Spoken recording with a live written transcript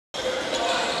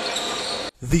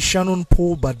The Shannon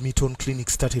Pohl Badminton Clinic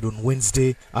started on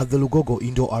Wednesday at the Lugogo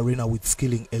Indoor Arena with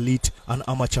skilling elite and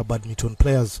amateur badminton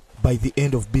players. By the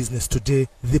end of business today,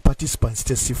 the participants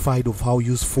testified of how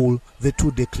useful the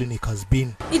two-day clinic has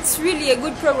been. It's really a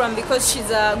good program because she's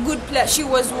a good player. She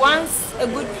was once a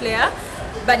good player,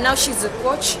 but now she's a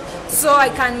coach. So I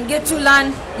can get to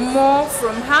learn more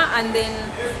from her and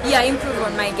then, improve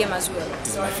on my game as well.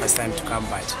 This is my first time to come,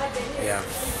 but we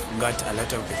have got a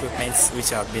lot of equipments which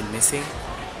have been missing.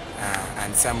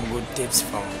 And some good tips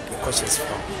from the coaches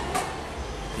from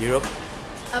Europe.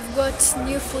 I've got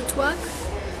new footwork,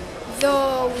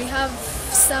 though we have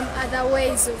some other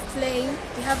ways of playing.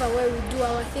 We have a way we do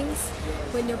our things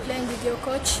when you're playing with your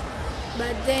coach,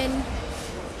 but then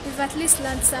we've at least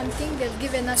learned something. They've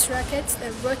given us rackets,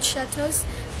 they've brought shuttles,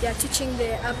 they're teaching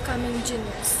the upcoming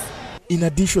juniors. In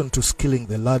addition to skilling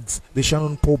the lads, the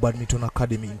Shannon Pohl Badminton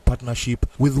Academy, in partnership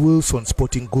with Wilson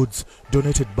Sporting Goods,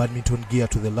 donated badminton gear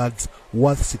to the lads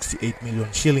worth 68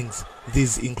 million shillings.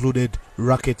 These included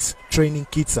rackets, training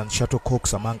kits and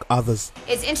shuttlecocks, among others.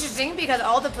 It's interesting because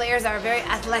all the players are very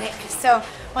athletic. So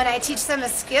when I teach them a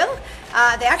skill,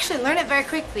 they actually learn it very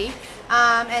quickly.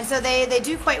 And so they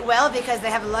do quite well because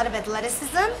they have a lot of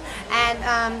athleticism.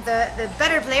 And the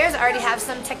better players already have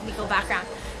some technical background.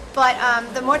 But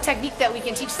the more technique that we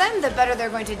can teach them, the better they're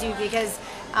going to do, because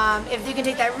if you can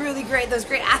take those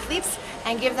great athletes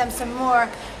and give them some more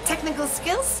technical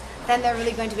skills, then they're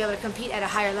really going to be able to compete at a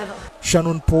higher level.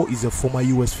 Shannon Pohl is a former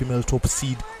US female top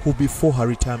seed who before her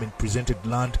retirement presented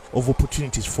land of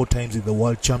opportunities 4 times in the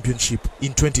World Championship.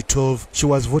 In 2012, she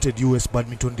was voted US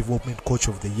Badminton Development Coach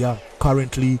of the Year.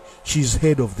 Currently, she is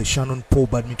head of the Shannon Pohl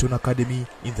Badminton Academy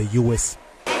in the US.